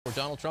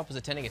where Donald Trump is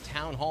attending a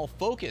town hall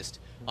focused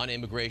on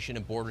immigration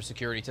and border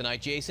security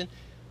tonight. Jason,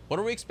 what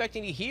are we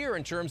expecting to hear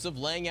in terms of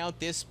laying out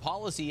this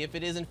policy if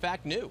it is in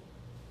fact new?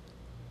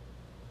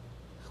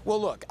 Well,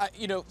 look,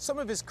 some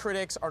of his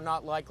critics are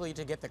not likely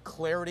to get the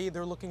clarity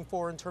they're looking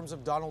for in terms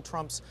of Donald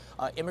Trump's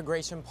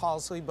immigration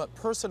policy. But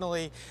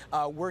personally,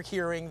 we're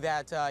hearing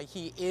that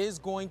he is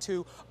going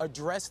to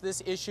address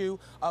this issue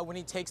when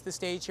he takes the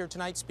stage here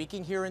tonight,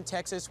 speaking here in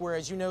Texas, where,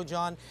 as you know,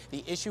 John,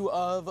 the issue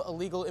of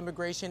illegal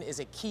immigration is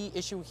a key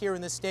issue here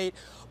in the state.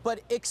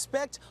 But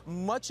expect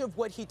much of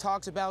what he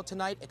talks about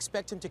tonight.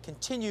 Expect him to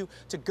continue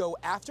to go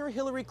after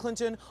Hillary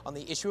Clinton on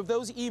the issue of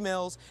those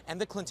emails and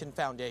the Clinton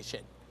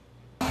Foundation.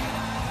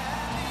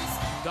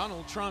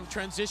 Donald Trump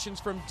transitions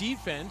from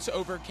defense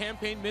over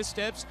campaign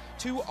missteps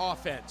to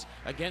offense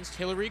against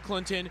Hillary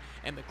Clinton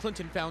and the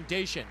Clinton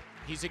Foundation.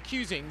 He's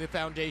accusing the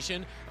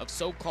foundation of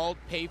so-called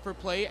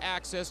pay-for-play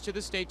access to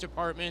the State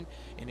Department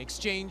in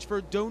exchange for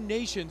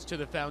donations to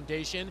the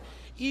foundation,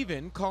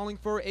 even calling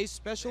for a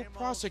special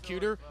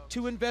prosecutor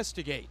to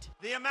investigate.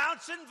 The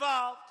amounts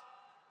involved,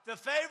 the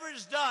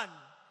favors done,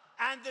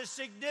 and the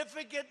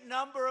significant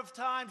number of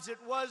times it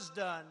was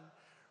done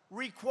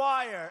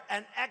require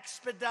an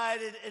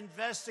expedited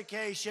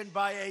investigation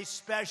by a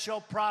special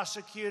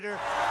prosecutor.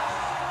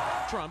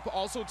 Trump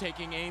also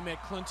taking aim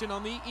at Clinton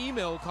on the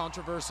email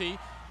controversy.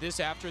 This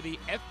after the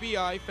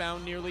FBI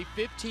found nearly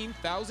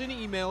 15,000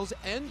 emails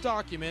and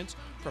documents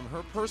from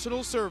her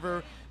personal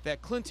server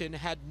that Clinton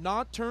had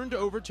not turned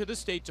over to the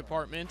State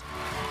Department.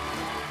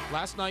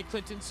 Last night,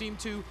 Clinton seemed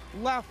to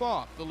laugh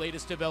off the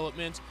latest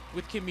developments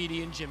with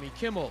comedian Jimmy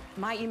Kimmel.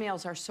 My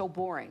emails are so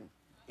boring.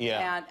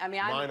 Yeah, and I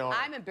mean,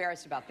 I'm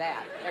embarrassed about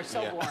that. They're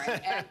so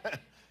boring. And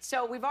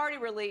so we've already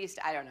released,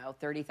 I don't know,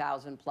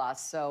 30,000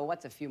 plus. So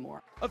what's a few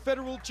more? A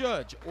federal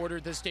judge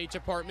ordered the State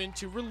Department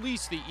to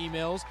release the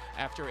emails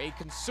after a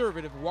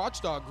conservative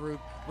watchdog group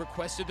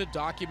requested the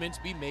documents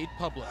be made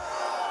public.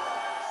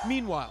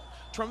 Meanwhile,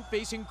 Trump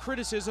facing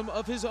criticism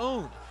of his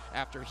own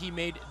after he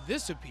made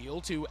this appeal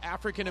to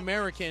African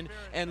American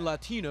and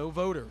Latino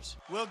voters.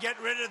 We'll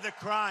get rid of the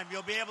crime.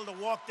 You'll be able to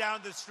walk down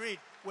the street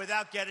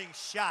without getting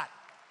shot.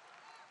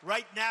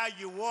 Right now,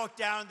 you walk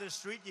down the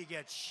street, you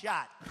get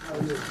shot.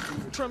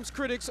 Trump's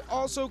critics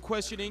also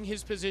questioning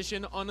his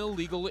position on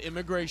illegal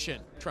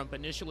immigration. Trump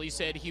initially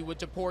said he would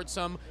deport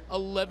some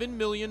 11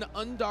 million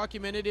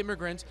undocumented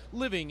immigrants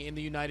living in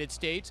the United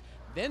States,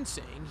 then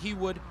saying he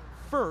would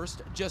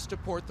first just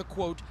deport the,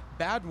 quote,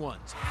 bad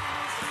ones.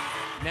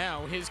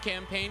 Now his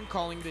campaign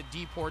calling the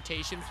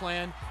deportation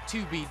plan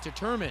to be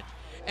determined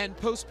and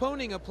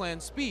postponing a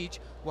planned speech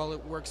while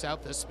it works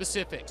out the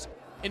specifics.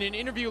 In an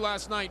interview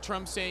last night,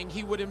 Trump saying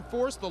he would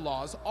enforce the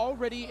laws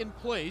already in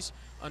place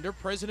under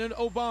President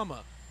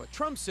Obama, but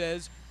Trump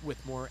says with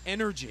more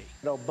energy.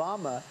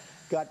 Obama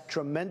got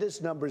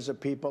tremendous numbers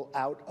of people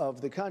out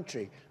of the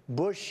country.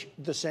 Bush,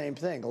 the same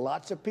thing.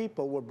 Lots of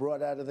people were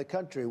brought out of the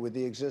country with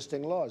the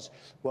existing laws.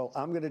 Well,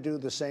 I'm going to do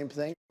the same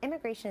thing.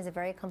 Immigration is a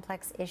very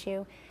complex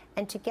issue,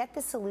 and to get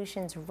the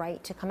solutions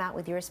right, to come out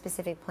with your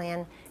specific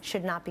plan,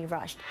 should not be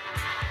rushed.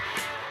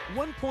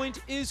 One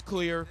point is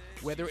clear,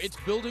 whether it's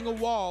building a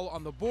wall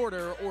on the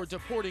border or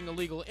deporting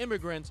illegal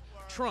immigrants,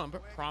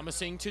 Trump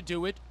promising to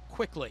do it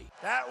quickly.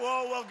 That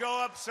wall will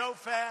go up so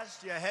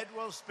fast, your head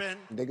will spin.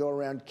 They go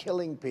around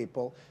killing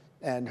people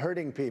and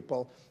hurting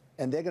people,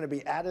 and they're going to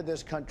be out of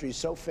this country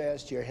so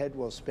fast, your head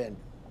will spin.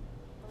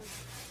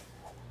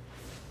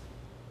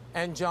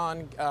 And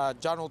John,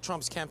 Donald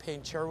Trump's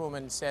campaign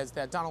chairwoman says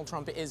that Donald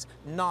Trump is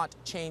not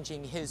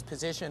changing his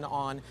position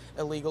on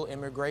illegal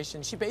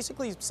immigration. She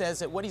basically says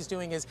that what he's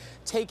doing is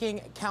taking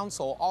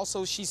counsel.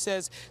 Also, she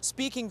says,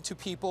 speaking to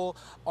people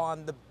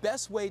on the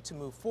best way to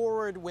move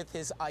forward with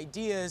his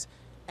ideas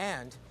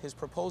and his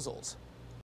proposals.